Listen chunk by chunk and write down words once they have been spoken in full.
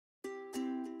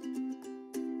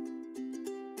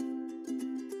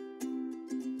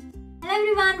Hello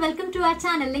everyone, welcome to our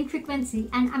channel Link Frequency,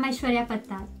 and I'm Aishwarya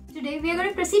Pattar. Today we are going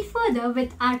to proceed further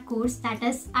with our course, that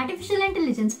is Artificial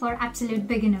Intelligence for Absolute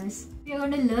Beginners. We are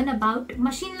going to learn about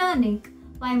machine learning,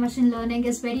 why machine learning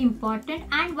is very important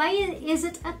and why is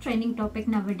it a trending topic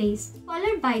nowadays,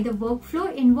 followed by the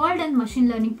workflow involved in machine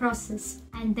learning process.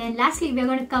 And then lastly, we are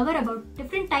going to cover about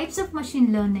different types of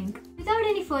machine learning. Without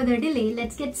any further delay,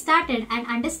 let's get started and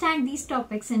understand these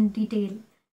topics in detail.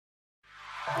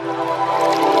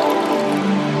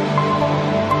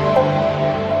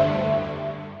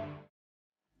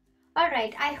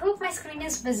 Alright, I hope my screen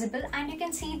is visible and you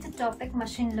can see the topic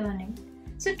machine learning.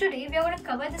 So today we are going to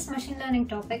cover this machine learning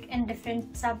topic in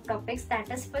different subtopics.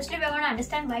 That is, firstly we are going to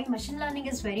understand why machine learning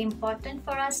is very important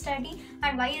for our study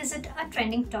and why is it a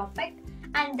trending topic.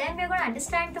 And then we are going to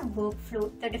understand the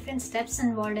workflow, the different steps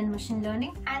involved in machine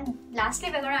learning. And lastly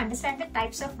we are going to understand the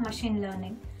types of machine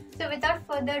learning. So without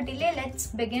further delay, let's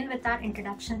begin with our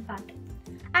introduction part.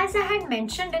 As I had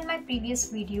mentioned in my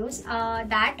previous videos,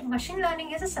 that machine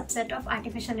learning is a subset of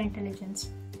artificial intelligence.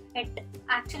 It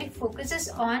actually focuses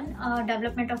on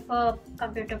development of a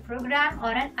computer program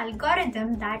or an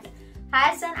algorithm that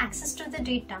has an access to the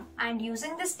data, and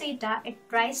using this data it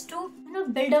tries to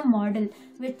build a model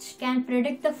which can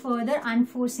predict the further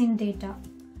unforeseen data.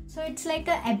 So it's like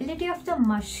the ability of the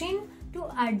machine to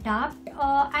adapt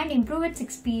and improve its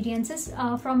experiences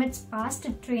from its past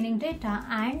training data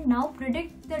and now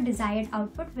predict the desired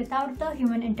output without the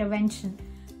human intervention.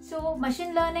 So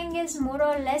machine learning is more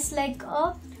or less like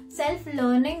a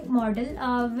self-learning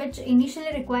model which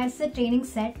initially requires the training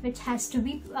set which has to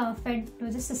be fed to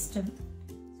the system.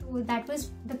 So that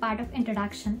was the part of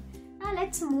introduction. Now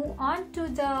let's move on to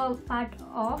the part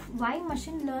of why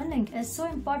machine learning is so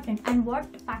important and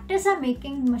what factors are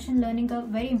making machine learning a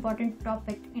very important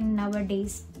topic in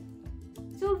nowadays.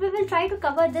 So we will try to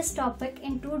cover this topic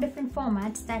in two different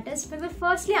formats. That is, we will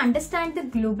firstly understand the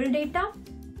global data,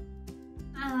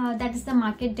 that is the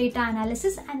market data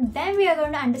analysis, and then we are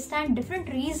going to understand different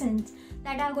reasons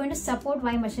that are going to support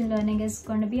why machine learning is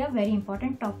going to be a very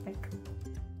important topic.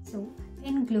 So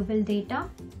in global data,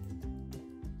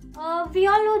 we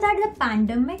all know that the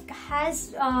pandemic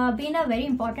has been a very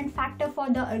important factor for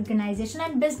the organization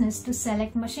and business to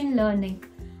select machine learning,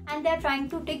 and they are trying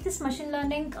to take this machine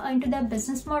learning into their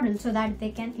business model so that they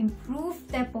can improve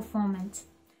their performance.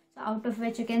 So out of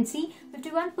which you can see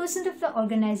 51% of the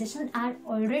organization are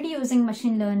already using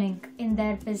machine learning in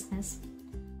their business,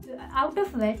 out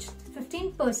of which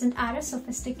 15% are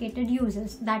sophisticated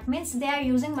users. That means they are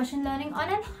using machine learning on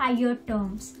a higher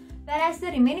terms, whereas the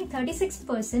remaining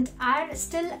 36% are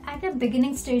still at a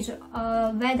beginning stage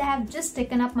where they have just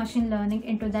taken up machine learning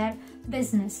into their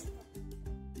business.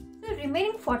 The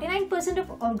remaining 49%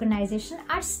 of organization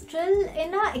are still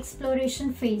in an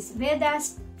exploration phase where they are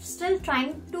still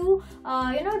trying to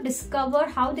discover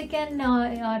how they can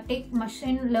take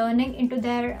machine learning into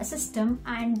their system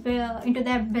and into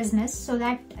their business so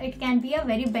that it can be a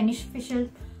very beneficial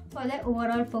for their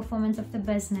overall performance of the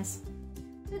business.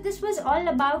 So this was all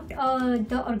about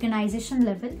the organization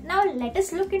level. Now let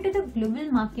us look into the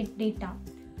global market data.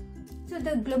 So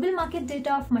the global market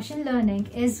data of machine learning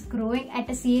is growing at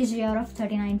a CAGR of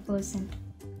 39%.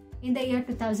 In the year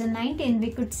 2019,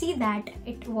 we could see that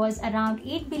it was around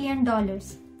 $8 billion.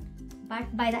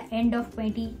 But by the end of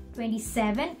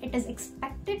 2027, it is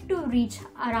expected to reach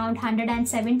around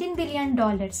 $117 billion.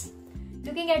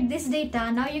 Looking at this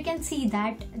data, now you can see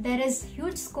that there is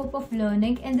huge scope of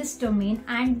learning in this domain,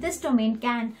 and this domain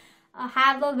can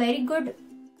have a very good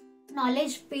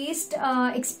knowledge-based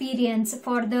experience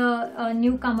for the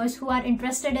newcomers who are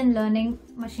interested in learning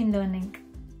machine learning.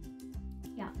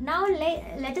 Yeah. Now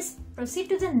let us proceed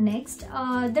to the next,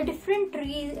 the different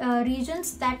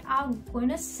regions that are going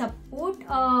to support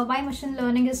why machine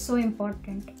learning is so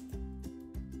important.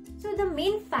 So the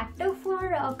main factor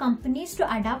for companies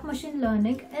to adopt machine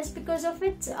learning is because of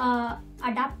its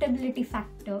adaptability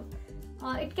factor.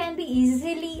 It can be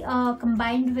easily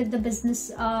combined with the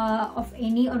business of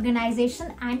any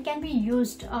organization and can be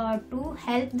used to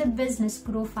help the business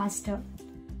grow faster.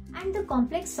 And the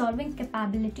complex solving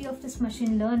capability of this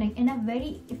machine learning in a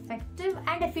very effective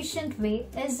and efficient way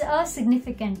is a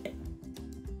significant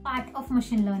part of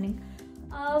machine learning.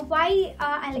 Why?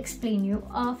 I'll explain you.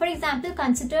 For example,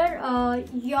 consider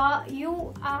you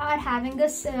are having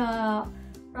this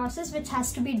process which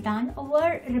has to be done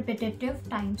over repetitive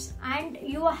times, and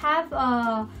you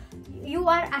are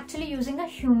actually using a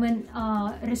human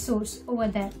resource over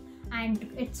there, and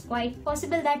it's quite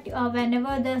possible that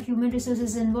whenever the human resource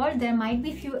is involved, there might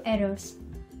be few errors.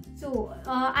 So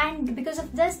and because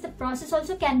of this, the process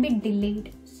also can be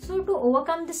delayed. So So to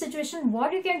overcome the situation,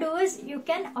 what you can do is you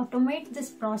can automate this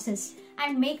process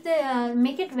and make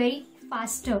it very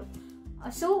faster.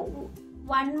 So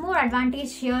one more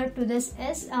advantage here to this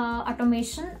is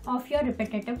automation of your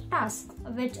repetitive task,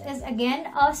 which is again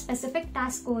a specific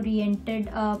task oriented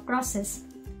process.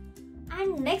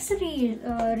 And next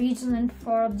reason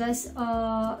for this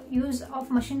use of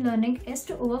machine learning is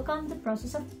to overcome the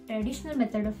process of traditional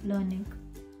method of learning.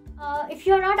 If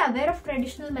you are not aware of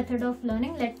traditional method of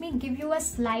learning, let me give you a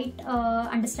slight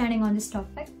understanding on this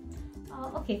topic.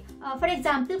 For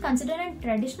example, consider a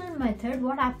traditional method.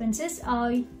 What happens is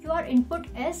your input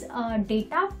is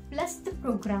data plus the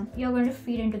program you're going to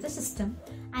feed into the system,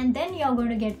 and then you're going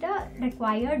to get the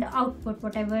required output,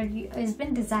 whatever has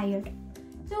been desired.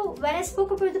 So when I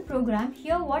spoke about the program,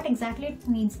 here what exactly it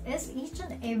means is each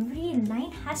and every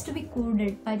line has to be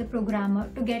coded by the programmer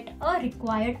to get a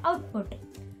required output.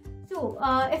 So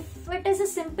if it is a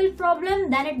simple problem,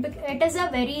 then it is a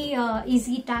very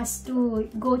easy task to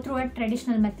go through a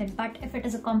traditional method. But if it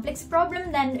is a complex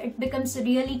problem, then it becomes a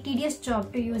really tedious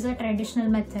job to use a traditional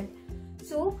method.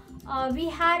 So we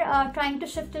are trying to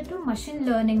shift it to machine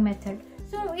learning method.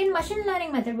 So in machine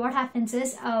learning method, what happens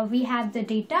is we have the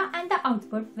data and the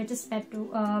output, which is fed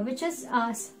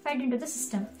into the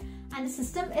system, and the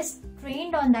system is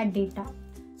trained on that data.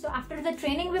 So after the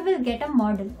training, we will get a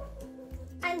model.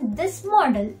 And this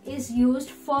model is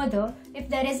used further. If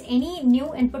there is any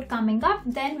new input coming up,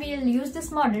 then we will use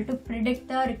this model to predict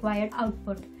the required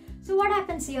output. So what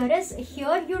happens here is,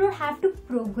 here you don't have to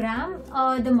program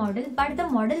the model, but the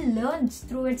model learns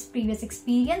through its previous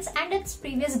experience and its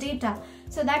previous data,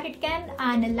 so that it can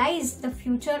analyze the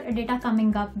future data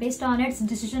coming up based on its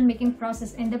decision making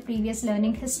process in the previous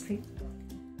learning history.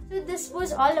 So this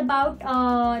was all about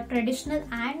traditional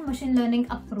and machine learning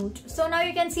approach. So now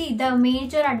you can see the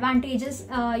major advantages.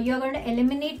 You're going to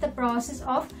eliminate the process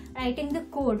of writing the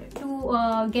code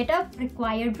to get a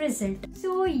required result.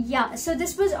 So yeah, so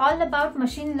this was all about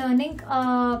machine learning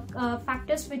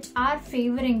factors which are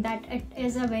favoring that it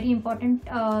is a very important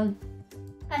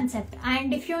concept.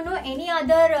 And if you know any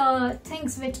other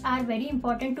things which are very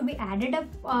important to be added up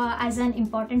as an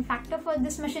important factor for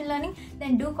this machine learning,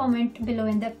 then do comment below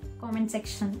in the comment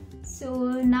section. So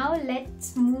now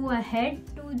let's move ahead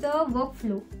to the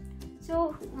workflow.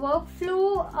 So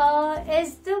workflow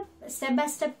is the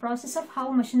step-by-step process of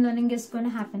how machine learning is going to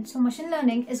happen. So machine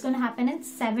learning is going to happen in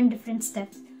 7 different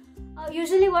steps.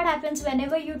 Usually what happens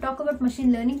whenever you talk about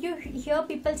machine learning, you hear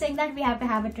people saying that we have to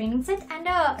have a training set and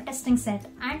a testing set,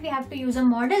 and we have to use a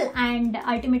model, and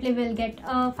ultimately we'll get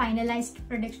a finalized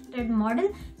predicted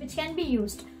model which can be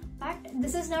used. But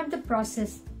this is not the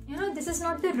process. You know, this is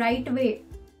not the right way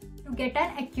to get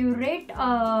an accurate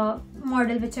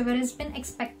model whichever has been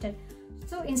expected.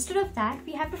 So instead of that,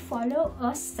 we have to follow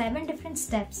 7 different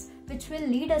steps which will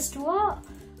lead us to a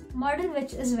model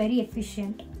which is very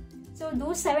efficient. So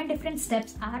those 7 different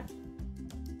steps are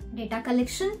data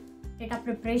collection, data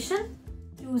preparation,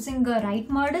 choosing the right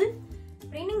model,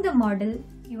 training the model,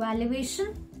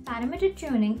 evaluation, parameter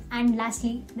tuning, and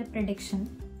lastly the prediction.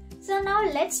 So now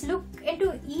let's look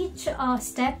into each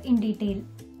step in detail.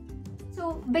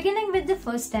 So beginning with the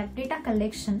first step, data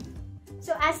collection.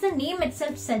 So as the name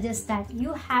itself suggests that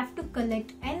you have to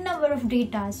collect n number of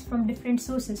data from different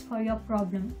sources for your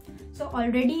problem. So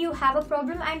already you have a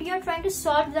problem and you are trying to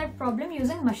solve that problem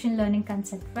using machine learning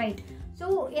concept, right?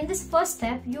 So in this first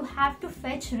step, you have to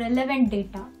fetch relevant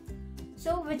data.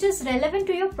 So which is relevant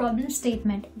to your problem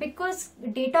statement, because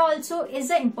data also is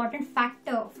an important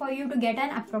factor for you to get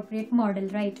an appropriate model,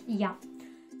 right? Yeah.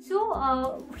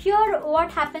 So here what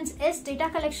happens is data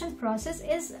collection process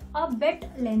is a bit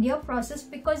lengthier process,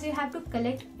 because you have to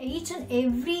collect each and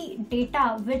every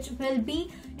data which will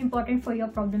be important for your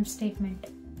problem statement.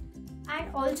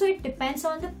 And also it depends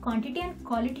on the quantity and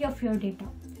quality of your data.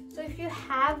 So if you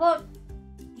have a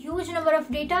huge number of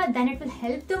data, then it will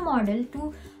help the model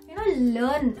to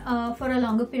learn for a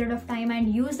longer period of time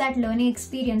and use that learning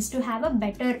experience to have a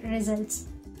better results.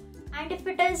 And if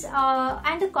it is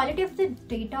and the quality of the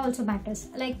data also matters.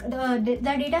 Like the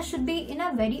data should be in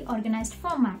a very organized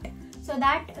format, so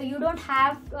that you don't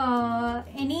have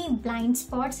any blind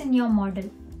spots in your model.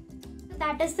 So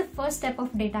that is the first step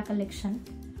of data collection.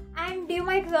 And you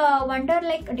might wonder,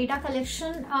 like, data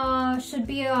collection should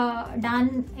be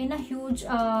done in a huge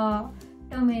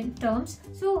terms.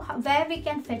 So where we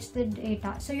can fetch the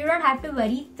data? So you don't have to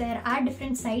worry. There are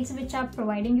different sites which are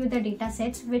providing you the data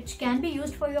sets which can be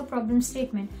used for your problem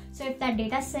statement. So if that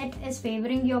data set is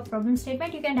favoring your problem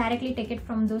statement, you can directly take it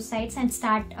from those sites and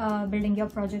start building your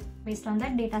project based on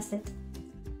that data set.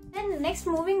 Then next,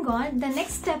 moving on, the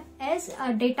next step is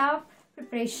data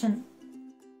preparation.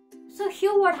 So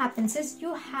here what happens is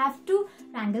you have to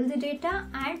wrangle the data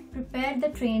and prepare the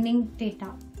training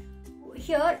data.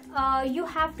 Here you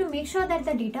have to make sure that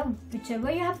the data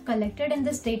whichever you have collected in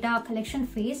this data collection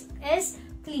phase is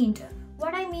cleaned.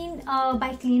 What I mean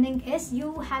by cleaning is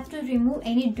you have to remove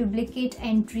any duplicate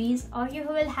entries, or you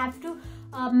will have to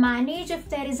manage if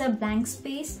there is a blank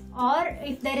space, or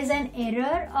if there is an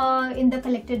error in the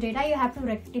collected data, you have to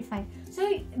rectify.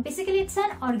 So basically it's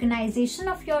an organization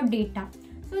of your data.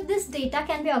 So this data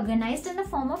can be organized in the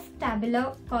form of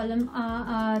tabular column,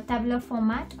 tabular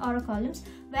format or columns,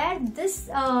 where this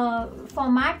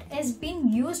format is being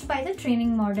used by the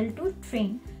training model to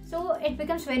train. So it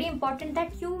becomes very important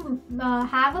that you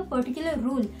have a particular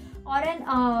rule or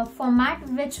an format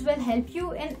which will help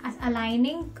you in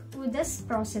aligning with this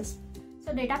process.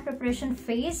 So data preparation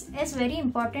phase is very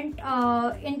important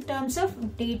in terms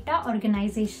of data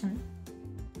organization.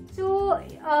 So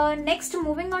next,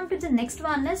 moving on to the next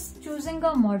one is choosing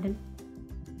a model.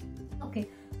 Okay,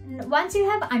 once you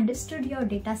have understood your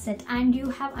data set and you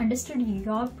have understood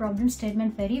your problem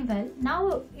statement very well,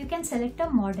 now you can select a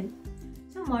model.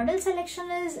 So model selection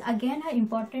is again an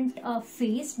important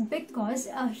phase, because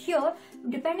here,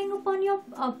 depending upon your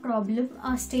problem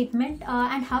statement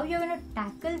and how you're going to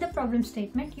tackle the problem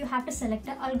statement, you have to select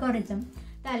an algorithm.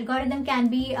 The algorithm can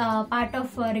be part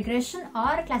of regression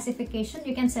or classification.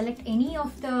 You can select any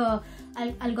of the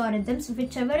algorithms,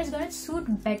 whichever is going to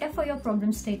suit better for your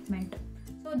problem statement.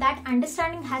 So that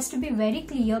understanding has to be very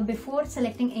clear before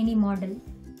selecting any model.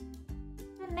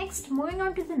 Next, moving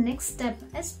on to the next step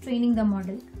is training the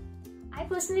model. I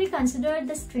personally consider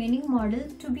this training model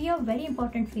to be a very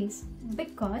important phase,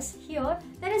 because here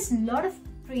there is a lot of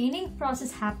training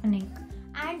process happening,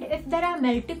 and if there are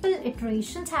multiple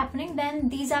iterations happening, then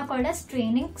these are called as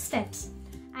training steps.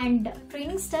 And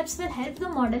training steps will help the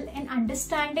model in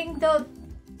understanding the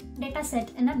data set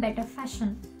in a better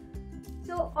fashion.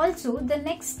 So also the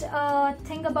next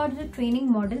thing about the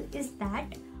training model is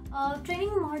that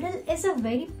training model is a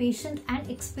very patient and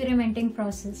experimenting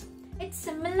process. It's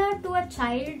similar to a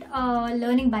child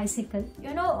learning bicycle.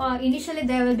 Initially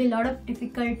there will be a lot of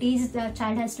difficulties the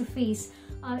child has to face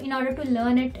in order to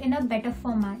learn it in a better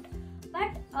format.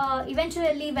 But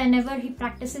eventually, whenever he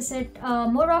practices it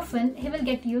more often, he will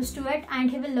get used to it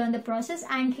and he will learn the process,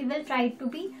 and he will try to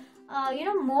be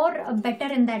more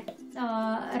better in that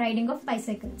riding of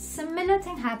bicycles. Similar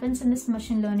thing happens in this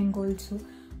machine learning also.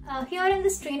 Here in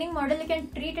this training model, you can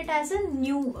treat it as a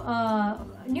new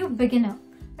beginner.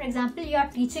 For example, you are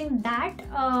teaching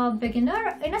that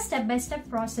beginner in a step-by-step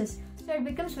process. So it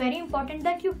becomes very important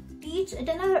that you teach it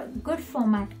in a good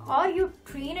format, or you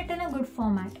train it in a good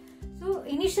format. So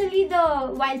initially,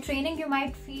 while training, you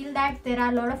might feel that there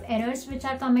are a lot of errors which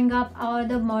are coming up, or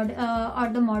the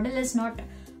model is not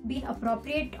being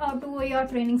appropriate to your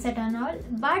training set and all.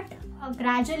 But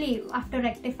gradually, after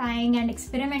rectifying and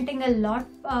experimenting a lot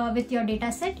with your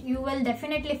data set, you will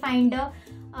definitely find a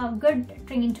good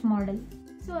trained model.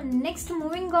 So next,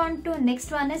 moving on to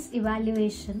next one is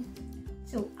evaluation.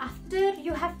 So after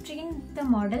you have trained the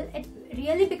model, it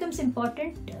really becomes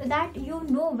important that you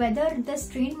know whether this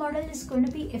trained model is going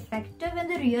to be effective in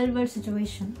the real world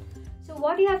situation. So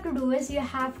what you have to do is you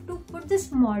have to put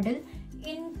this model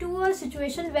into a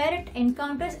situation where it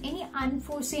encounters any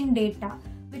unforeseen data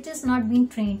which is not being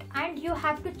trained, and you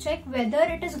have to check whether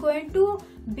it is going to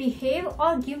behave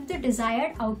or give the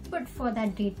desired output for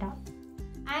that data.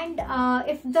 And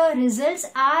if the results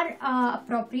are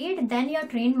appropriate, then your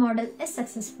trained model is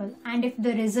successful. And if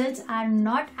the results are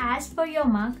not as per your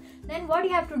mark, then what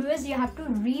you have to do is you have to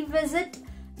revisit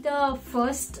the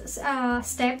first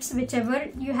steps whichever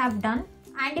you have done,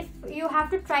 and if you have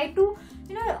to try to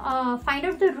find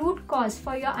out the root cause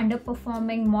for your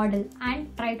underperforming model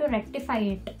and try to rectify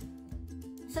it.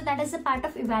 So that is a part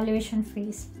of evaluation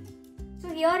phase. So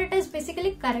here it is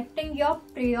basically correcting your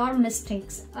prior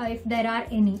mistakes if there are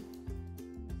any.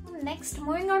 Next,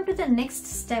 moving on to the next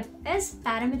step is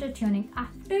parameter tuning.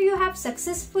 After you have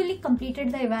successfully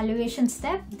completed the evaluation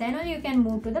step, then only you can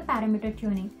move to the parameter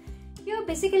tuning. Here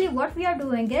basically what we are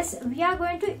doing is we are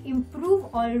going to improve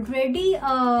already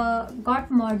got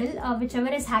model whichever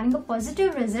is having a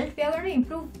positive result. We are going to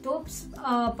improve those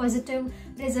positive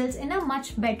results in a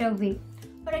much better way.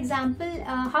 For example,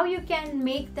 how you can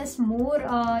make this more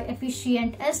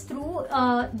efficient is through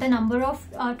the number of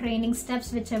training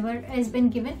steps whichever has been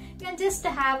given. You can just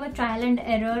have a trial and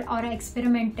error or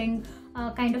experimenting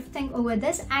kind of thing over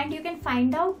this, and you can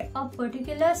find out a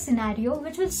particular scenario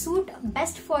which will suit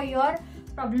best for your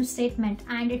problem statement,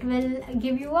 and it will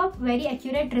give you a very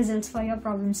accurate results for your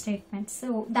problem statement.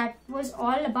 So that was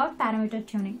all about parameter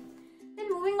tuning. Then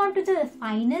moving on to the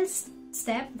final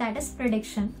step, that is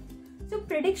prediction. So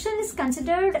prediction is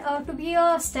considered to be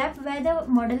a step where the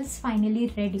model is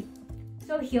finally ready.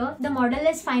 So here the model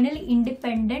is finally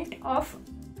independent of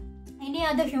any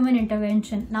other human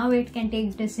intervention. Now it can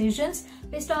take decisions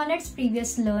based on its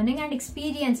previous learning and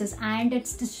experiences and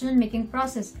its decision making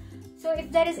process. So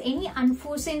if there is any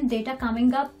unforeseen data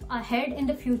coming up ahead in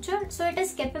the future, so it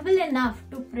is capable enough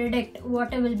to predict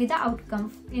what will be the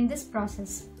outcome in this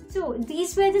process. So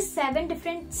these were the 7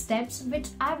 different steps which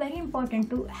are very important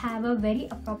to have a very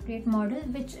appropriate model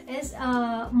which is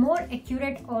more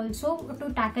accurate also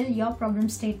to tackle your problem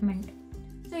statement.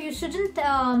 So you shouldn't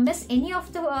miss any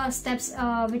of the steps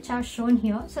which are shown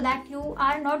here, so that you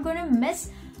are not going to miss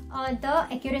the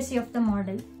accuracy of the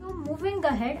model. So moving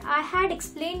ahead, I had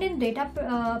explained in data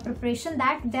preparation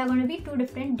that there are going to be 2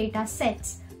 different data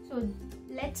sets. So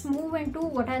let's move into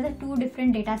what are the 2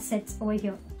 different data sets over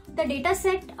here. The data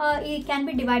set it can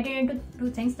be divided into 2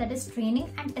 things, that is training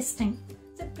and testing.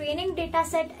 So training data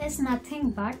set is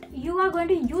nothing but you are going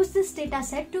to use this data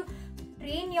set to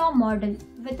train your model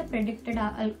with the predicted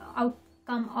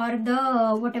outcome or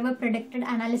the whatever predicted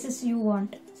analysis you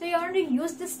want. So you are going to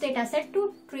use this data set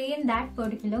to train that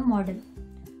particular model.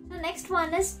 The next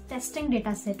one is testing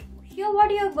data set. Here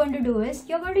what you are going to do is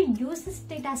you are going to use this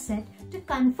data set to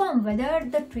confirm whether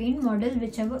the trained model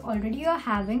whichever already you are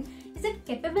having is it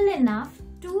capable enough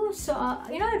to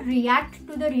react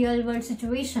to the real world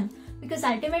situation, because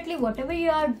ultimately whatever you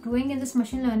are doing in this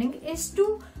machine learning is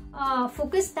to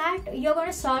focus that you're going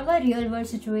to solve a real world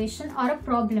situation or a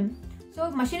problem. So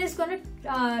machine is going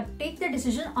to take the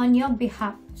decision on your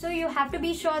behalf. So you have to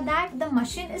be sure that the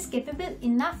machine is capable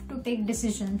enough to take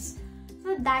decisions.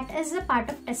 So that is the part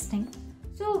of testing.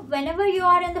 So whenever you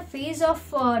are in the phase of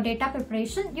data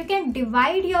preparation, you can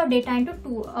divide your data into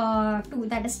two,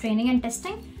 that is training and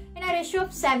testing, in a ratio of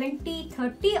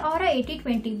 70-30 or a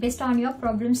 80-20 based on your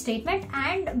problem statement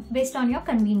and based on your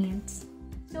convenience.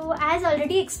 So as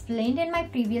already explained in my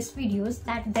previous videos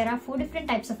that there are 4 different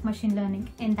types of machine learning.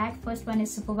 In that, first one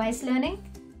is supervised learning,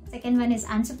 second one is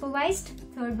unsupervised,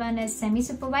 third one is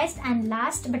semi-supervised, and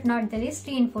last but not the least,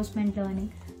 reinforcement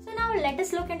learning. So now let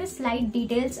us look into slight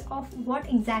details of what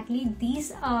exactly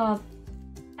these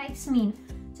types mean.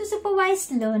 So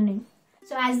supervised learning.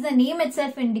 So as the name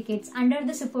itself indicates, under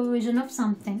the supervision of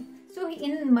something. So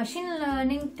in machine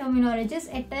learning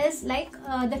terminologies, it is like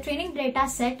the training data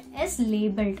set is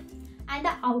labeled and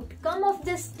the outcome of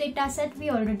this data set we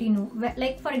already know.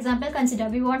 Like for example, consider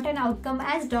we want an outcome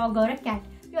as dog or a cat.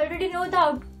 We already know the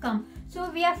outcome. So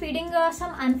we are feeding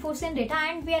some unforeseen data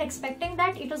and we are expecting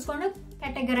that it is going to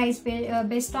categorize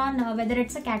based on whether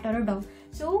it's a cat or a dog.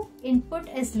 So input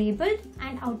is labeled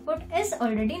and output is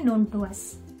already known to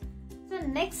us. So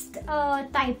next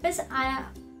type is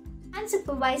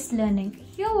unsupervised learning.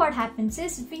 Here what happens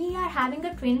is we are having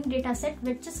a training data set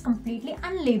which is completely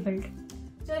unlabeled.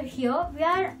 So here we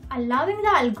are allowing the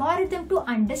algorithm to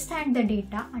understand the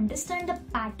data, understand the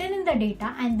pattern in the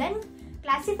data, and then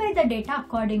classify the data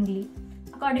accordingly,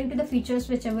 according to the features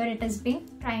whichever it is being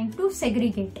trying to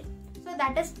segregate. So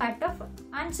that is part of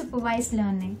unsupervised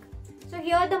learning. So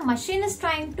here the machine is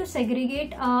trying to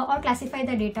segregate or classify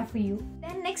the data for you.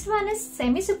 Then next one is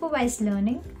semi-supervised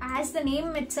learning. As the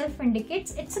name itself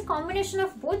indicates, it's a combination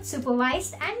of both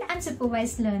supervised and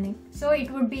unsupervised learning. So it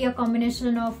would be a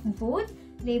combination of both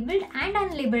labeled and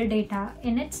unlabeled data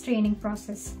in its training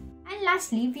process. And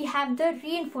lastly, we have the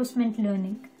reinforcement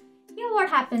learning. Here what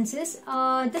happens is,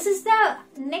 this is the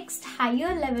next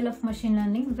higher level of machine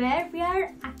learning where we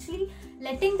are actually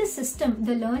letting the system,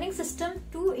 the learning system,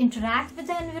 to interact with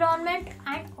the environment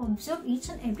and observe each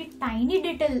and every tiny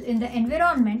detail in the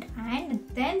environment and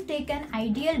then take an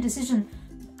ideal decision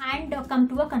and come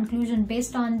to a conclusion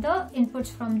based on the inputs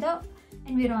from the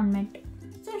environment.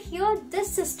 So here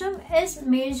this system is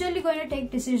majorly going to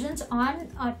take decisions on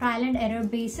a trial and error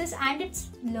basis, and it's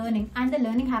learning, and the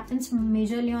learning happens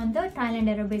majorly on the trial and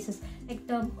error basis. Like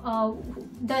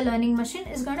the learning machine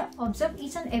is going to observe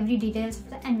each and every details of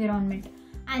the environment,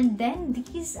 and then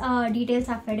these details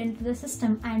are fed into the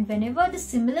system, and whenever the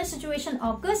similar situation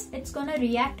occurs, it's going to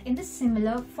react in the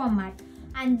similar format.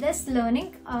 And this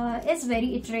learning is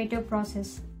very iterative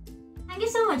process. Thank you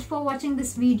so much for watching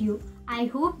this video. I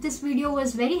hope this video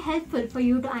was very helpful for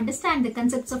you to understand the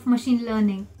concepts of machine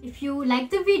learning. If you like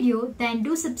the video, then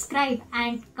do subscribe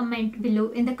and comment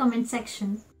below in the comment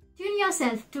section. Tune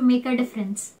yourself to make a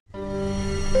difference.